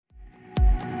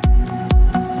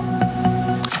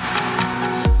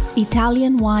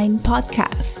Italian Wine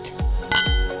Podcast.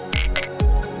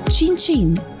 Chin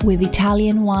Chin with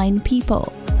Italian wine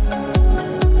people.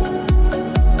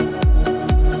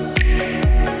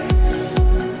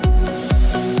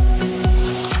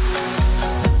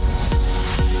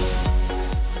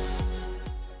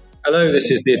 Hello, this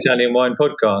is the Italian Wine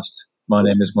Podcast. My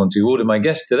name is Monty. My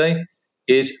guest today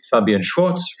is Fabian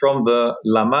Schwarz from the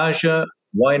La Magia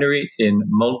Winery in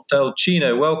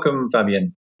Montalcino. Welcome,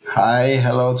 Fabian. Hi,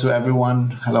 hello to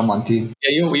everyone. Hello, Monty.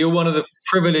 Yeah, you're one of the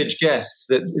privileged guests.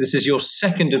 This is your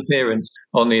second appearance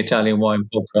on the Italian Wine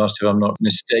Podcast, if I'm not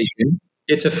mistaken.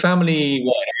 It's a family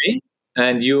winery,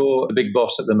 and you're the big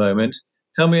boss at the moment.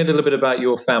 Tell me a little bit about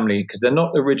your family, because they're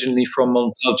not originally from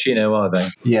Montalcino, are they?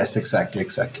 Yes, exactly.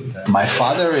 My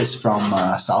father is from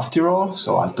South Tyrol,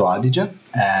 so Alto Adige,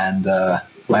 and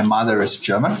my mother is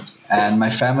German. And my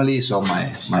family, so my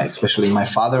especially my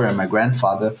father and my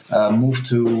grandfather, moved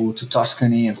to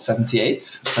Tuscany in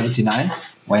 79,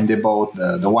 when they bought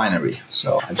the winery.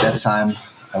 So at that time,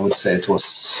 I would say it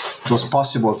was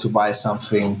possible to buy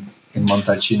something in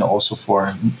Montalcino also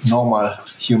for normal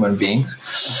human beings,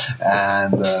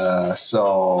 and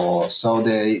so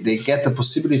they get the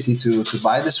possibility to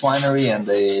buy this winery, and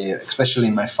they, especially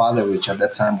my father, which at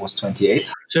that time was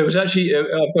 28. So it was actually, I've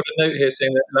got a note here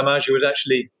saying that La Magia was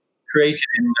actually created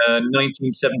in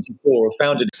 1974, or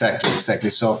founded. Exactly.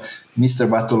 So Mr.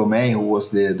 Bartolomei, who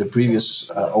was the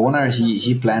previous owner,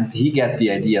 he got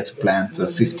the idea to plant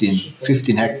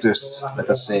 15 hectares, let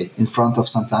us say, in front of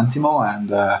Sant'Antimo,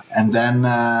 and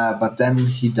then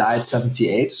he died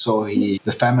 78. So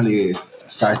the family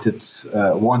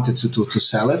wanted to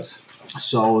sell it.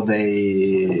 So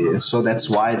that's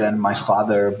why then my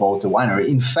father bought the winery.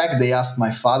 In fact, they asked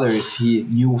my father if he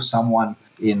knew someone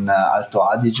in Alto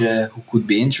Adige who could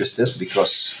be interested,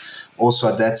 because also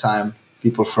at that time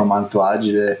people from Alto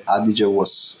Adige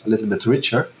was a little bit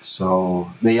richer. So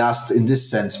they asked in this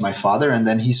sense my father, and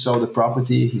then he saw the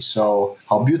property, he saw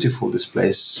how beautiful this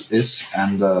place is,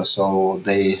 and so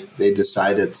they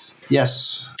decided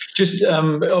yes. Just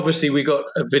obviously we got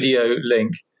a video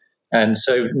link, and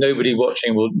so nobody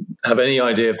watching will have any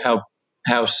idea of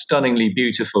how stunningly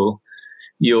beautiful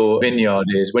your vineyard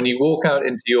is. When you walk out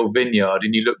into your vineyard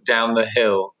and you look down the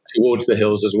hill, towards the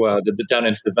hills as well, down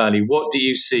into the valley, what do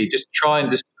you see? Just try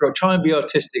and be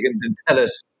artistic and tell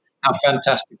us how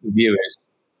fantastic the view is.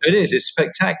 It's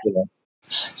spectacular.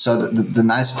 So the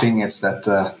nice thing is that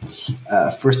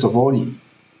first of all,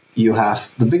 you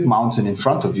have the big mountain in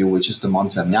front of you, which is the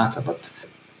Monte Amiata, but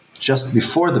just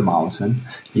before the mountain,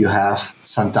 you have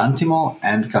Sant'Antimo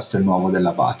and Castelnuovo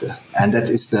dell'Abate, and that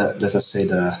is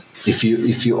if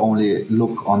you only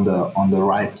look on the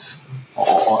right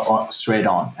or straight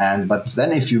on, but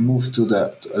then if you move to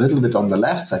a little bit on the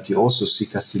left side, you also see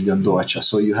Castiglione d'Orcia.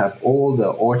 So you have all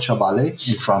the Orcia Valley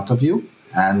in front of you,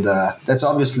 and that's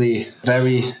obviously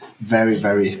very, very,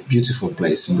 very beautiful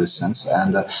place in this sense.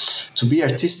 And to be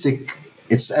artistic,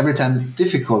 it's every time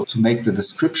difficult to make the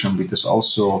description, because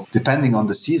also depending on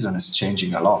the season it's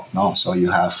changing a lot. No, so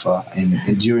you have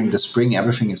during the spring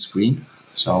everything is green,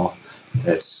 so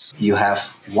you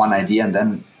have one idea, and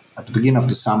then at the beginning of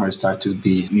the summer you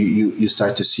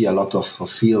start to see a lot of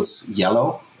fields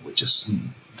yellow, which is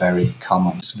very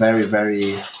common. It's very,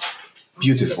 very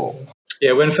beautiful.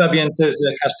 Yeah, when Fabian says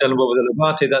Castelnuovo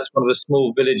dell'Abate, that's one of the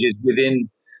small villages within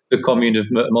the commune of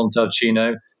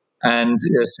Montalcino. And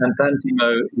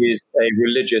Sant'Antimo is a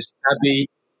religious abbey.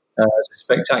 It's a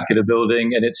spectacular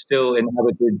building, and it's still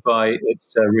inhabited by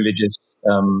its religious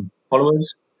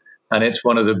followers. And it's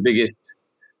one of the biggest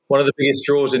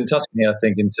draws in Tuscany, I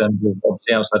think, in terms of,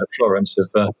 obviously outside of Florence,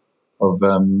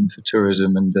 for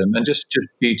tourism and just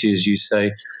beauty, as you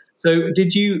say. So,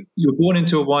 you were born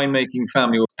into a winemaking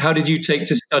family? How did you take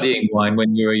to studying wine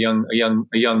when you were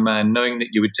a young man, knowing that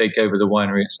you would take over the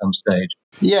winery at some stage?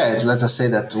 Yeah, let us say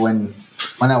that when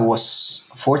I was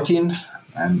 14,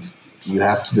 and you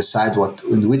have to decide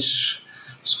in which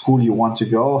school you want to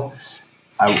go,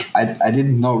 I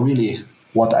didn't know really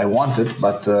what I wanted,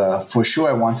 but for sure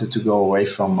I wanted to go away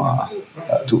from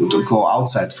to go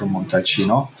outside from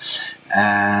Montalcino,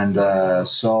 and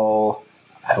so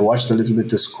I watched a little bit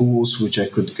the schools which I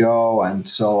could go, and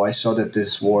so I saw that there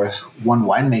was one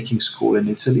winemaking school in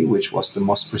Italy, which was the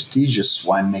most prestigious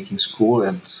winemaking school,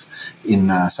 and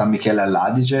in San Michele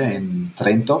all'Adige in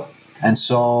Trento. And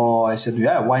so I said,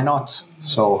 yeah, why not?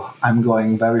 So I'm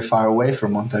going very far away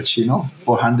from Montalcino,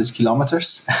 400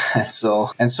 kilometers, and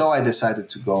so I decided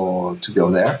to go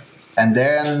there. And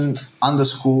then on the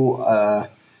school,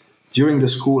 during the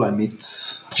school, I meet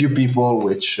a few people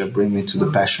which bring me to the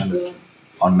passion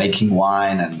on making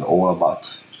wine and all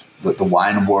about the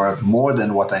wine world more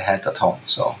than what I had at home.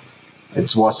 So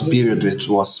it was a period which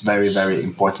was very, very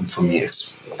important for me,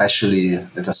 especially,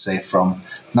 let us say, from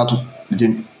not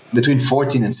between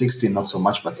 14 and 16, not so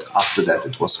much, but after that,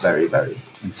 it was very, very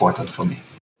important for me.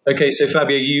 Okay, so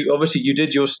Fabio, you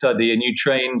did your study and you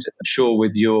trained, I'm sure,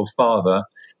 with your father.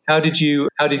 How did you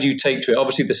take to it?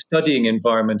 Obviously, the studying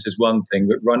environment is one thing,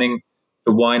 but running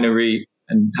the winery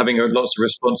and having lots of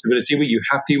responsibility, were you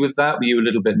happy with that? Were you a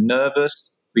little bit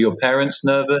nervous? Were your parents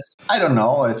nervous? I don't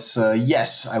know. It's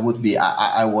yes, I would be.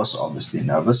 I was obviously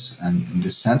nervous, and in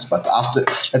this sense. But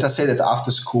let us say that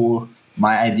after school,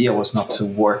 my idea was not to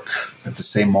work at the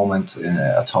same moment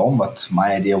at home, but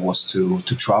my idea was to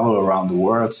travel around the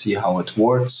world, see how it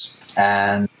works.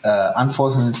 And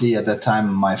unfortunately, at that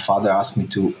time, my father asked me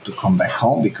to come back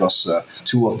home because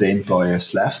two of the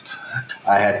employers left.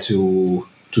 I had to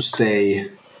stay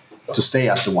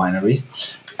at the winery.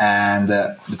 And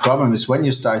the problem is when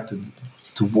you start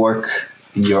to work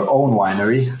in your own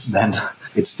winery, then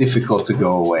it's difficult to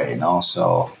go away,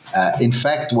 So, in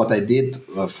fact, what I did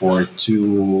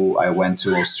I went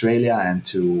to Australia and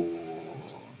to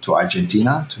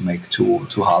Argentina to make two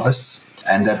harvests,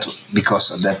 and that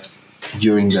because of that,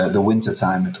 during the winter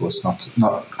time, it was not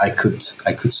I could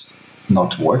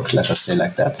not work, let us say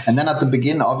like that. And then at the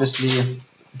beginning, obviously,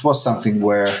 it was something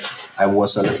where I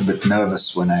was a little bit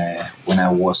nervous when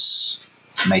I was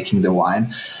making the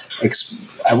wine.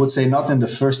 I would say not in the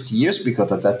first years,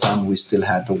 because at that time we still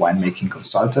had the winemaking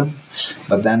consultant.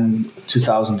 But then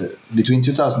between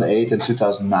 2008 and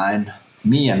 2009,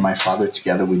 me and my father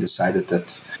together, we decided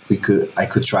that I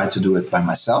could try to do it by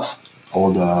myself,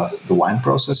 all the wine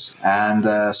process. And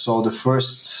so the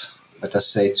first, let us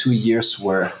say, 2 years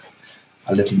were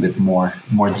a little bit more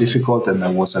difficult, and I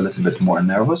was a little bit more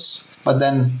nervous. But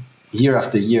then year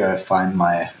after year, I find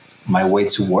my way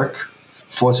to work.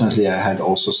 Fortunately, I had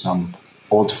also some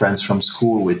old friends from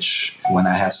school, which when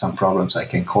I have some problems, I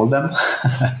can call them.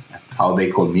 How they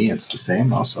call me, it's the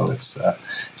same. Also, that's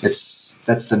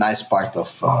the nice part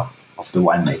of the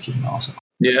winemaking. Also.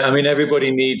 Yeah, I mean,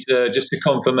 everybody needs just a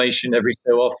confirmation every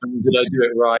so often. Did I do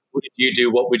it right? What did you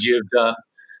do? What would you have done?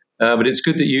 But it's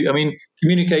good that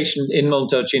communication in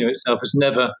Montalcino itself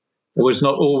was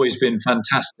not always been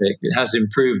fantastic. It has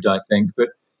improved, I think. But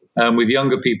with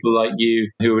younger people like you,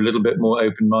 who are a little bit more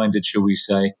open-minded, shall we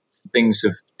say, things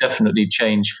have definitely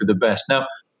changed for the best. Now,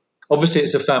 obviously,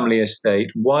 it's a family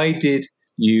estate.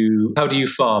 How do you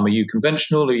farm? Are you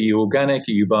conventional? Are you organic?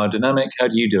 Are you biodynamic? How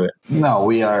do you do it? No,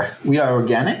 we are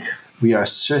organic. We are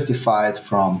certified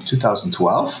from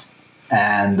 2012.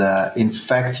 And in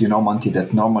fact, Monty,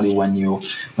 that normally when you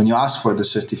ask for the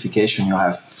certification, you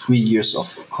have 3 years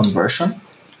of conversion.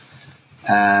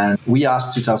 And we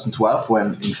asked 2012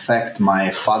 when, in fact, my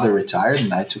father retired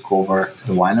and I took over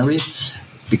the winery,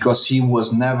 because he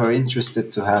was never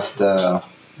interested to have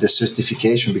the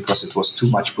certification because it was too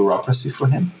much bureaucracy for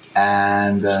him.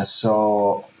 And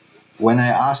so when I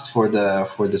asked for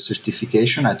the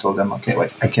certification, I told them, okay,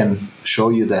 wait, I can show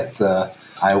you that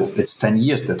it's 10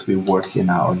 years that we work in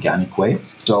an organic way.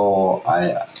 So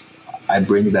I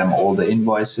bring them all the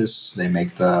invoices. They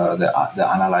make the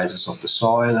analysis of the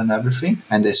soil and everything,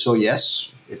 and they saw yes,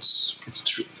 it's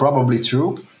probably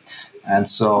true. And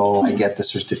so I get the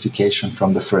certification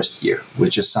from the first year,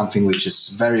 which is something which is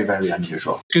very, very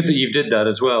unusual. It's good that you did that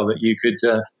as well, that you could,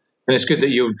 and it's good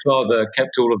that your father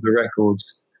kept all of the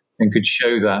records and could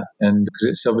show that. And because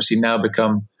it's obviously now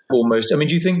become almost,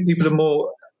 do you think people are more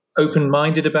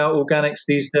open-minded about organics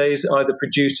these days, either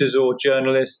producers or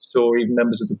journalists or even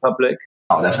members of the public?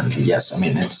 Oh, definitely, yes.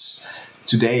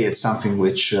 Today it's something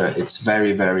which it's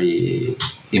very, very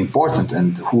important.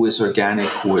 And who is organic,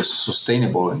 who is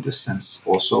sustainable in this sense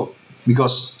also.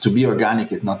 Because to be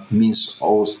organic, it not means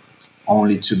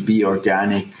only to be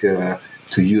organic,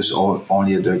 to use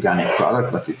only the organic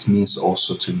product, but it means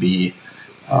also to be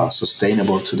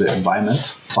sustainable to the environment,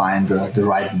 find the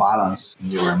right balance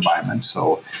in your environment.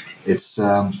 So it's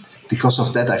because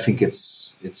of that, I think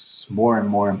it's more and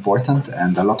more important,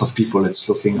 and a lot of people it's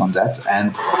looking on that.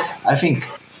 And I think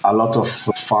a lot of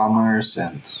farmers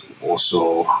and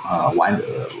also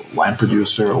wine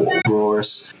producer or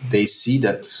growers, they see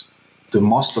that the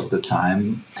most of the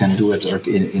time can do it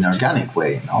in organic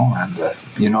way, And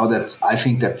that I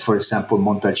think that, for example,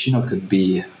 Montalcino could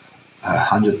be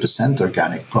 100%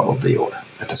 organic probably, or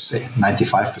let us say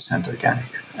 95% organic,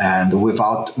 and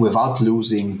without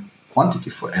losing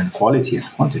quantity and quality and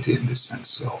quantity in this sense.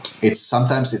 So it's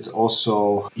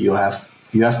also you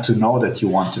have to know that you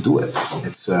want to do it.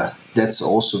 It's that's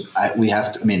also we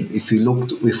have to. If we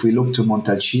look to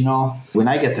Montalcino, when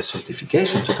I get the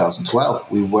certification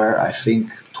 2012, we were, I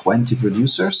think, 20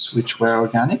 producers which were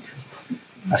organic.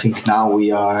 I think now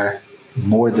we are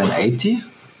more than 80,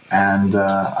 and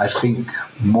I think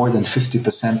more than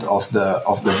 50% of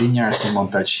the vineyards in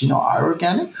Montalcino are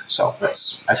organic. So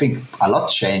that's, I think, a lot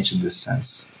changed in this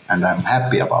sense, and I'm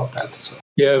happy about that. So.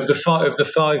 Yeah, of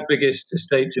the five biggest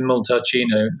estates in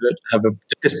Montalcino that have a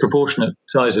disproportionate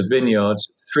size of vineyards,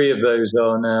 3 of those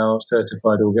are now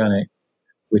certified organic,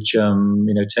 which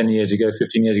 10 years ago,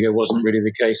 15 years ago wasn't really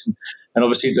the case. And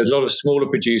obviously there's a lot of smaller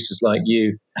producers like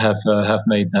you have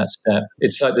made that step.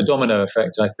 It's like the domino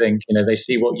effect, I think. They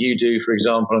see what you do, for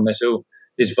example, and they say, oh,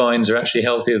 these vines are actually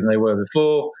healthier than they were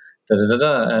before,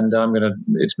 and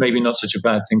it's maybe not such a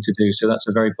bad thing to do. So that's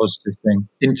a very positive thing.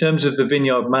 In terms of the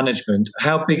vineyard management,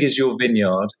 how big is your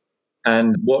vineyard,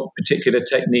 and what particular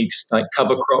techniques, like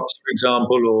cover crops, for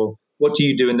example, or what do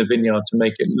you do in the vineyard to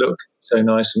make it look so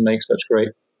nice and make such great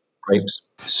grapes?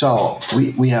 So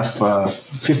we have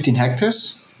 15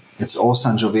 hectares. It's all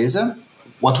Sangiovese.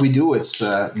 What we do, it's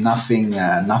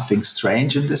nothing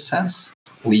strange in this sense.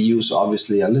 We use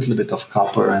obviously a little bit of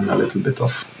copper and a little bit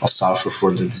of sulfur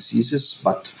for the diseases,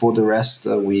 but for the rest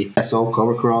we sow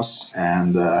cover cross,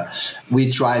 and we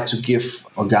try to give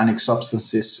organic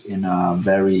substances in a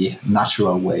very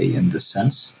natural way in this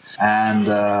sense. And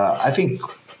I think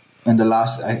I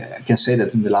can say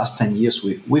that in the last 10 years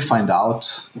we find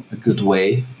out a good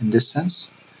way in this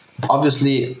sense.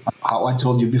 Obviously, how I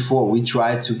told you before, we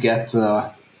try to get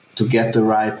the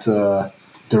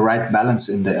right balance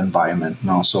in the environment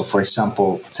now. So, for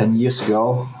example, 10 years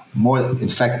ago, more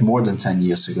than 10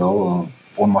 years ago,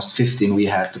 almost 15, we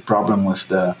had the problem with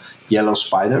the yellow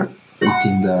spider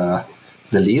eating the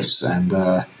leaves, and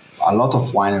a lot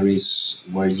of wineries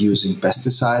were using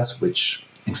pesticides, which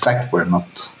in fact were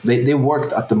not. They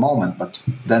worked at the moment, but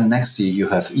then next year you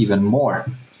have even more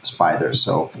spiders.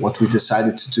 So what we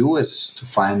decided to do is to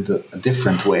find a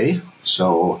different way.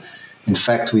 So in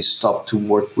fact, we stopped to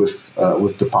work with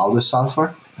the powder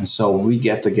sulfur, and so we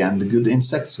get again the good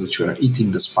insects which are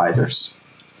eating the spiders.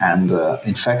 And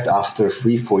in fact, after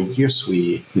 3-4 years,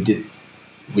 we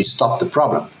stopped the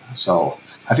problem. So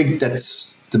I think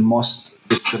it's the most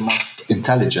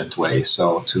intelligent way.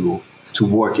 So to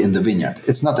work in the vineyard,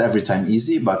 it's not every time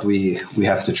easy, but we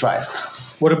have to try.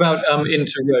 What about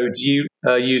inter-row? Do you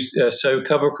use sow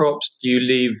cover crops? Do you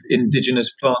leave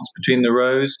indigenous plants between the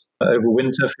rows over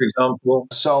winter, for example?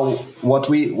 So what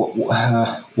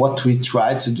we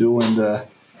try to do in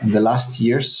the last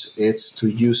years, it's to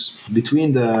use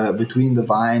between the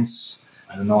vines.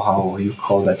 I don't know how you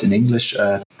call that in English.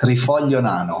 Trifoglio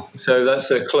nano. So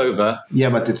that's a clover. Yeah,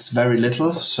 but it's very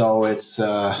little, so it's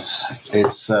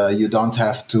you don't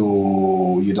have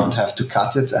to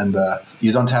cut it, and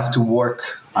you don't have to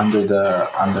work under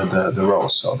the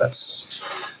rows. So that's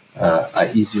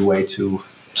an easy way to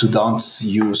don't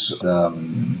use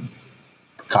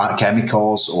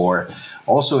chemicals. Or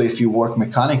also, if you work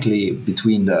mechanically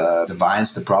between the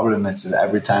vines, the problem is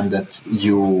every time that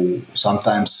you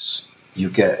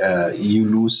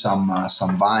lose some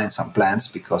vines, some plants,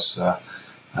 because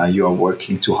you are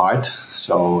working too hard.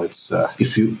 So it's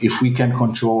if we can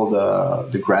control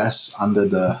the grass under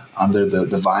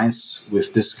the vines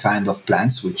with this kind of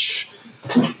plants, which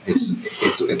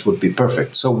it would be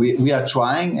perfect. So we are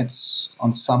trying. It's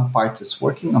on some part it's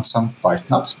working, on some part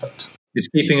not, but it's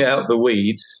keeping out the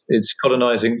weeds. It's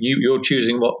colonizing. You're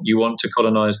choosing what you want to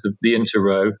colonize the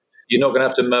interrow. You're not going to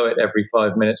have to mow it every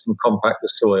 5 minutes and compact the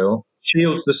soil.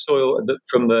 Shields the soil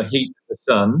from the heat of the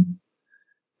sun.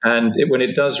 And when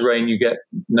it does rain, you get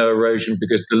no erosion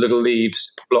because the little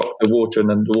leaves block the water, and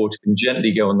then the water can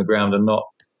gently go on the ground and not,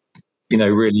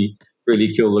 really,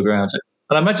 really kill the ground.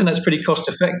 And I imagine that's pretty cost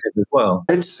effective as well.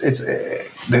 It's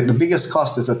the biggest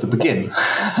cost is at the beginning.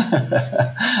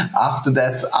 After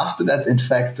that, in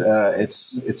fact,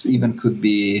 it's even could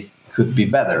be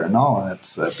better, no?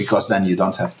 It's because then you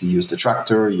don't have to use the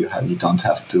tractor. You don't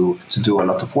have to do a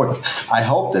lot of work. I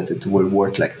hope that it will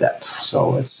work like that.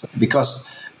 So it's because,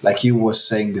 like you were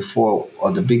saying before,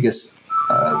 or the biggest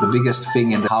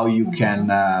thing in how you can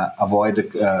avoid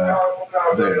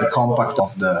the compact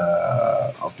of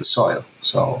the soil.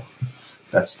 So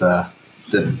that's the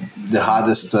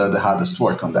hardest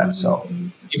work on that. So.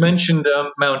 You mentioned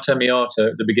Mount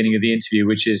Amiata at the beginning of the interview,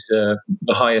 which is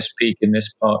the highest peak in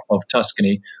this part of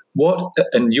Tuscany.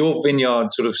 And your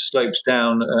vineyard sort of slopes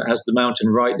down, has the mountain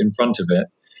right in front of it.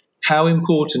 How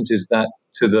important is that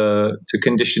to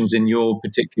conditions in your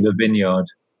particular vineyard?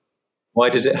 Why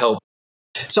does it help?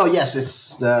 So yes,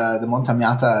 it's the Monte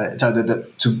Amiata.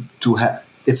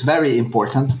 It's very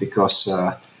important because,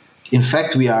 in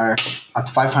fact, we are at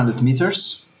 500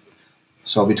 meters,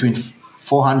 so between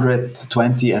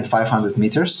 420 and 500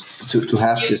 meters to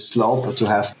have this slope. To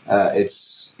have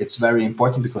it's very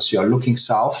important because you are looking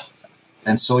south,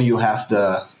 and so you have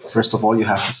first of all you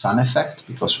have the sun effect,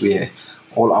 because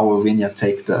all our vineyard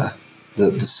take the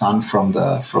sun from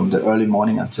the early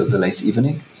morning until the late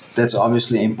evening. That's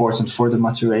obviously important for the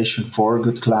maturation, for a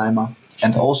good climate,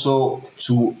 and also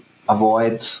to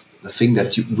avoid the thing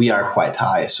that we are quite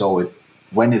high. So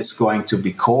when it's going to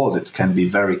be cold, it can be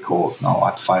very cold now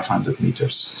at 500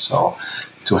 meters. So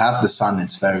to have the sun,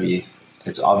 it's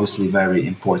obviously very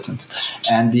important.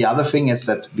 And the other thing is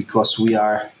that because we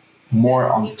are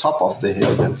more on top of the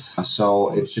hill, so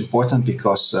it's important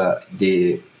because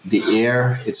the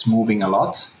air, it's moving a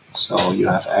lot. So you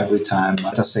have every time,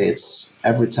 let us say it's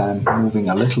every time moving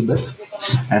a little bit.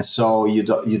 And so you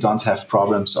don't have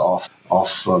problems of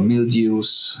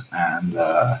mildews, and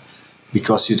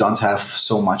because you don't have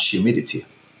so much humidity.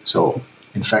 So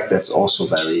in fact, that's also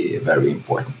very, very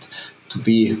important to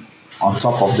be on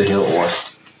top of the hill or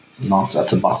not at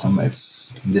the bottom.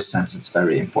 It's, in this sense, it's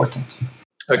very important.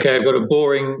 Okay, I've got a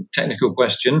boring technical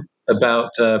question about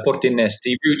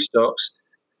Portinesti rootstocks.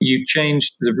 You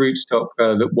changed the rootstock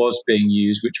that was being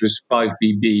used, which was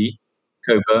 5BB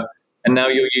Cobra, and now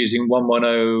you're using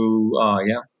 110R,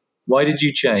 yeah? Why did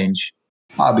you change?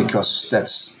 Because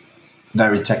that's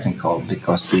very technical,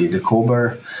 because the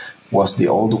Cobra was the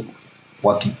old,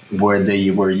 where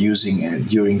they were using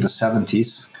during the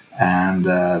 70s, and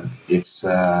it's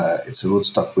a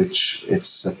rootstock which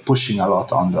it's pushing a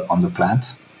lot on the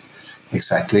plant.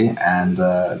 Exactly. And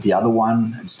the other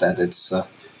one, instead, it's a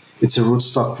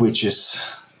rootstock which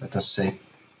is, let us say,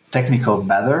 technical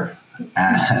better.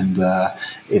 And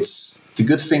it's the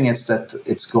good thing is that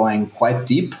it's going quite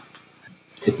deep.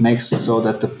 It makes so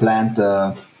that the plant,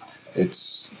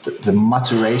 it's the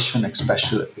maturation,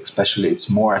 especially it's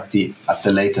more at the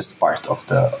latest part of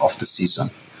the season.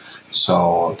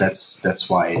 So that's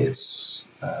why it's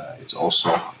also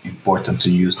important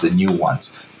to use the new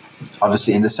ones.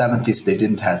 Obviously, in the 70s, they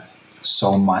didn't have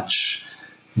so much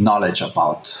knowledge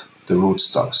about the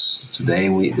rootstocks. Today,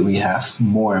 we have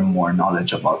more and more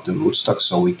knowledge about the rootstocks,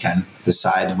 so we can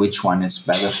decide which one is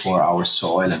better for our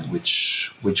soil and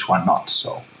which one not.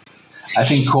 So I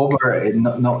think Cobra,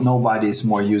 nobody is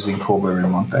more using Cobra in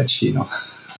Montalcino.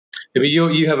 Yeah, but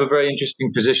you have a very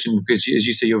interesting position because, as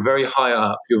you say, you're very high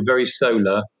up, you're very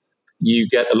solar, you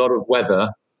get a lot of weather,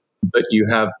 but you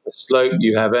have a slope,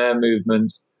 you have air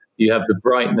movement, you have the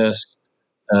brightness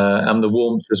and the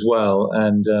warmth as well.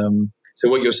 And so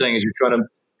what you're saying is you're trying to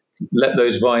let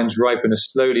those vines ripen as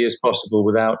slowly as possible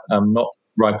without not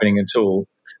ripening at all,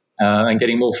 and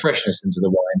getting more freshness into the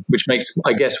wine, which makes,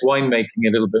 I guess, winemaking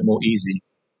a little bit more easy.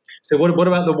 So what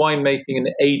about the winemaking and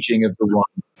the aging of the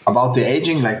wine? About the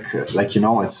aging, like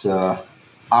it's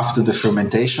after the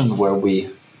fermentation, where we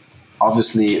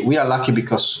are lucky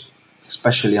because,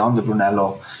 especially on the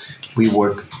Brunello, we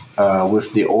work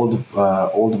with the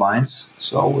old vines,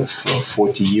 so with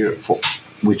 40 years,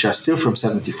 which are still from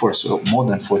 74, so more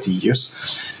than 40 years.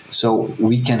 So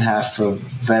we can have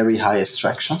very high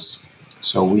extractions.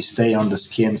 So we stay on the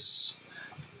skins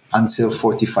until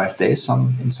 45 days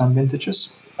in some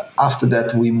vintages. After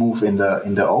that, we move in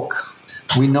the oak.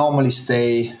 We normally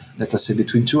stay, let us say,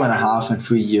 between 2.5 and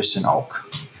 3 years in oak.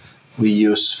 We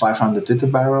use 500 liter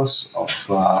barrels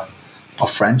of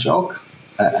French oak.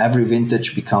 Every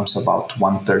vintage becomes about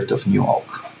 1/3 of new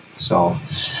oak. So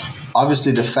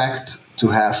obviously the fact to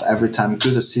have every time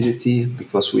good acidity,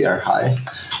 because we are high,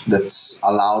 that's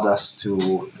allowed us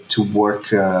to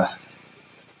work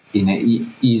in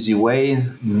an easy way.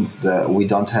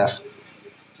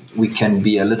 We can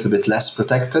be a little bit less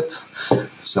protected.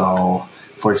 So,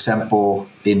 for example,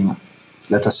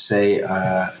 let us say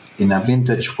in a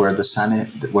vintage where the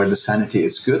sanity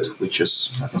is good, which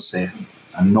is, let us say,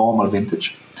 a normal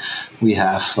vintage, we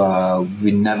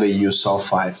never use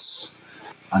sulfites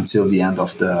until the end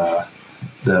of the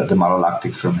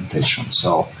malolactic fermentation.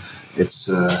 So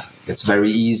it's very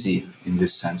easy in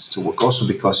this sense to work. Also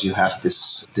because you have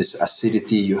this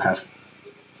acidity, you have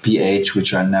pH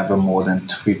which are never more than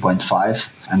 3.5,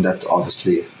 and that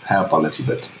obviously help a little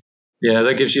bit. Yeah,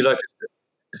 that gives you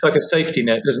it's like a safety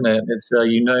net, doesn't it? It's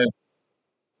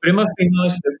but it must be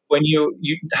nice that when you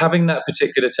having that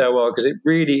particular terroir, because it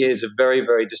really is a very,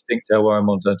 very distinct terroir in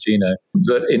Montalcino,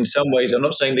 that in some ways, I'm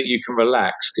not saying that you can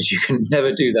relax, because you can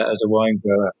never do that as a wine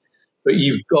grower, but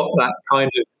you've got that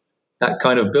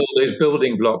kind of those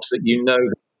building blocks that you know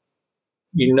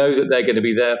that they're going to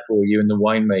be there for you in the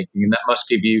winemaking, and that must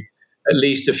give you at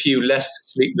least a few less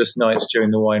sleepless nights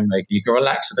during the winemaking. You can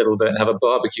relax a little bit and have a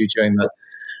barbecue during the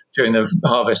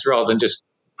harvest, rather than just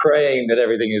praying that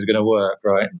everything is going to work,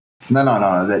 right? No.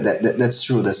 That's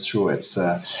true. That's true. I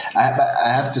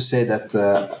have to say that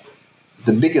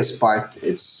the biggest part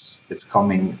it's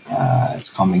coming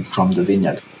from the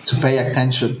vineyard. To pay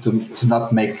attention to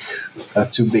not make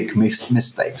too big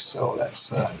mistakes. So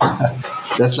that's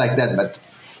that's like that. But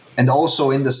and also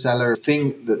in the cellar,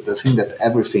 the thing that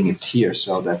everything is here,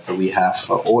 so that we have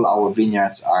all our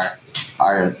vineyards are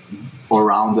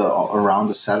around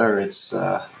the cellar.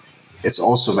 It's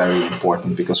also very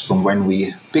important because from when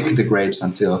we pick the grapes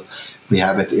until we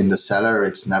have it in the cellar,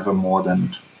 it's never more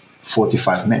than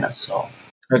 45 minutes. So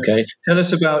Okay, tell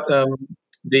us about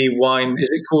the wine. Is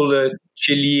it called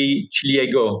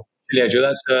Ciliego? Ciliego,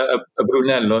 that's a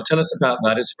Brunello. Tell us about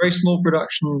that. It's a very small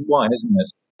production wine, isn't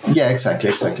it? yeah, exactly.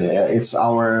 It's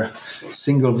our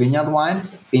single vineyard wine.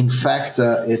 In fact,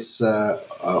 it's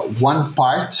one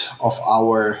part of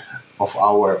our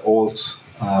old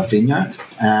vineyard,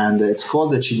 and it's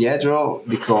called the Ciliegio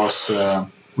because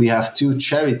we have two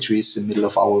cherry trees in the middle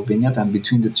of our vineyard, and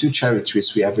between the two cherry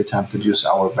trees, we every time produce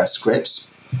our best grapes.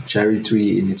 Cherry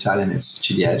tree in Italian, it's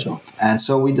Ciliegio, and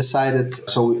so we decided.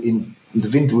 So in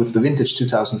with the vintage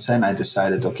 2010, I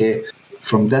decided, okay,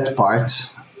 from that part,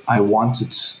 I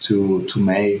wanted to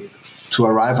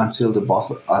arrive until the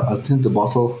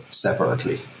bottle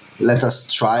separately. Let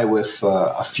us try with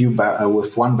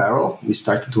with one barrel. We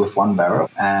started with one barrel,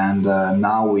 and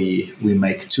now we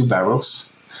make two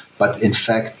barrels. But in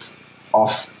fact,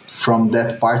 from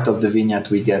that part of the vineyard,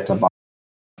 we get about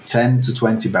 10 to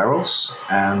 20 barrels,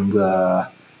 and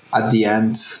at the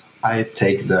end, I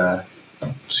take the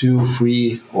 2,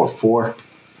 3, or 4,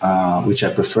 which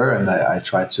I prefer, and I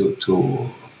try to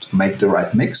make the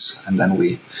right mix, and then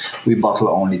we bottle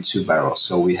only 2 barrels.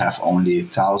 So we have only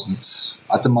 1,000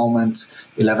 at the moment,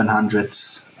 1,100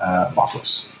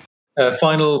 bottles.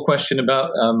 Final question about,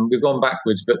 we've gone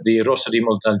backwards, but the Rosso di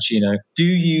Montalcino. Do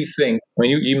you think, I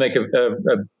mean, you make a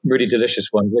really delicious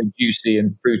one, very juicy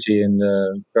and fruity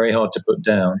and very hard to put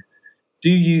down. Do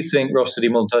you think Rosso di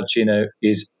Montalcino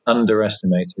is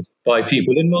underestimated by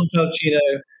people in Montalcino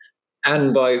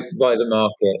and by the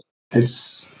market?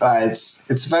 It's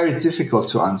very difficult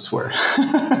to answer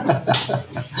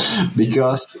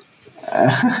because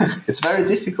it's very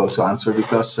difficult to answer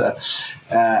because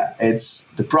it's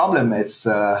the problem. It's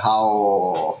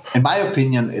how, in my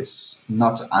opinion, it's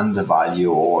not undervalued,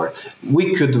 or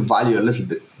we could value a little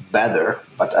bit better,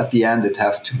 but at the end, it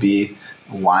has to be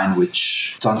wine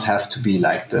which don't have to be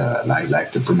like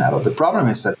the Brunello. The problem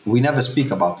is that we never speak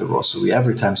about the Rosso. We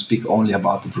every time speak only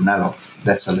about the Brunello.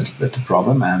 That's a little bit the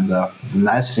problem. And the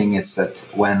nice thing is that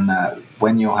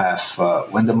when you have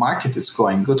when the market is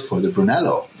going good for the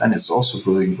Brunello, then it's also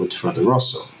going good for the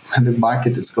Rosso. When the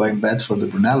market is going bad for the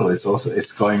Brunello,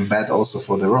 it's going bad also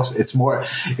for the Rosso.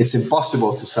 It's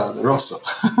impossible to sell the Rosso.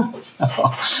 So,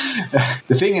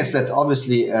 the thing is that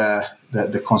obviously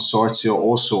the consortium,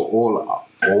 also all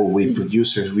we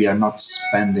producers, we are not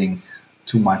spending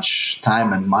too much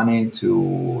time and money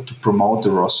to promote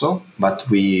the Rosso, but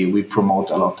we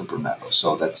promote a lot the Brunello.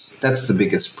 So that's the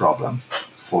biggest problem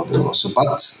for the Rosso.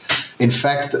 But in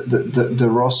fact, the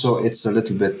Rosso, it's a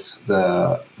little bit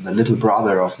the little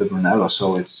brother of the Brunello.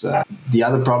 So it's the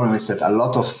other problem is that a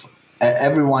lot of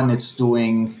everyone it's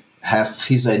doing have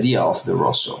his idea of the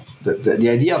Rosso. The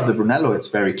idea of the Brunello, it's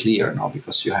very clear now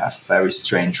because you have very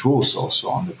strange rules also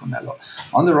on the Brunello.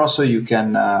 On the Rosso, you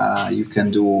can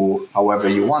do however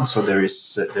you want. So there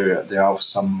are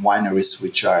some wineries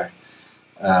which are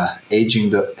aging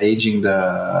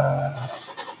the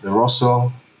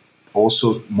Rosso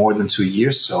also more than 2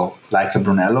 years. So like a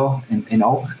Brunello in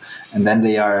oak, and then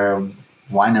they are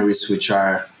wineries which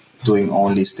are doing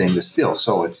only stainless steel.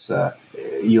 So it's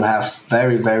you have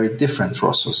very, very different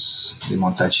Rossos di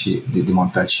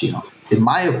Montalcino. In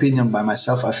my opinion, by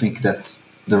myself, I think that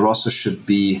the Rosso should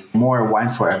be more wine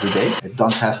for every day. It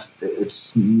don't have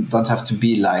to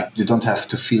be like, you don't have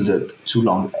to feel that too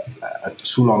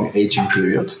long aging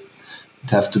period. It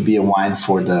have to be a wine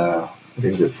for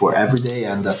every day,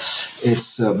 and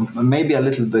it's maybe a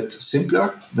little bit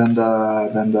simpler than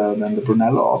the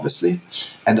Brunello, obviously,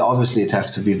 and obviously it has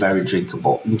to be very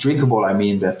drinkable. Drinkable, I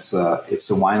mean that it's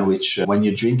a wine which, when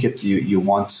you drink it, you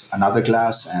want another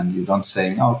glass, and you don't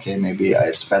say, okay, maybe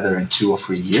it's better in 2 or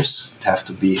 3 years. It has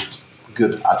to be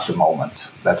good at the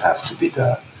moment. That have to be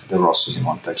the Rosso di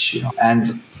Montalcino.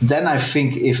 And then I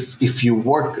think if we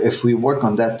work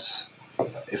on that,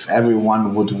 if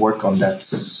everyone would work on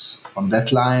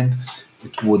that line,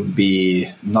 it would be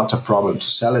not a problem to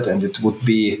sell it, and it would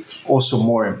be also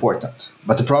more important.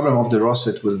 But the problem of the Rosso,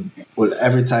 it will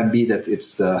every time be that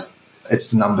it's the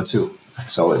number 2.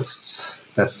 So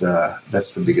That's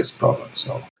the biggest problem.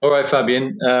 So, all right,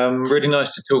 Fabian, really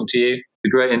nice to talk to you. A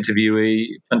great interviewee,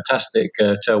 fantastic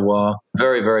terroir,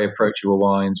 very, very approachable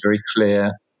wines, very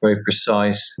clear, very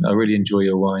precise. I really enjoy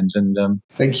your wines, and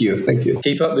thank you.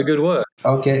 Keep up the good work.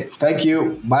 Okay, thank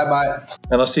you. Bye.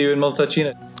 And I'll see you in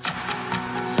Montalcino.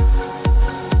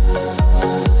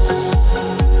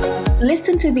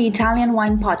 Listen to the Italian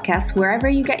Wine Podcast wherever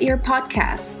you get your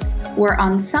podcasts. We're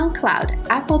on SoundCloud,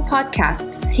 Apple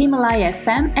Podcasts, Himalaya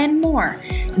FM, and more.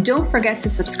 Don't forget to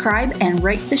subscribe and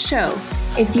rate the show.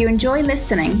 If you enjoy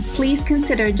listening, please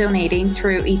consider donating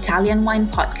through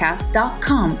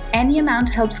ItalianWinePodcast.com. Any amount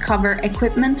helps cover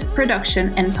equipment,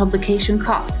 production, and publication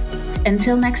costs.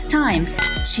 Until next time,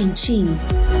 cin cin.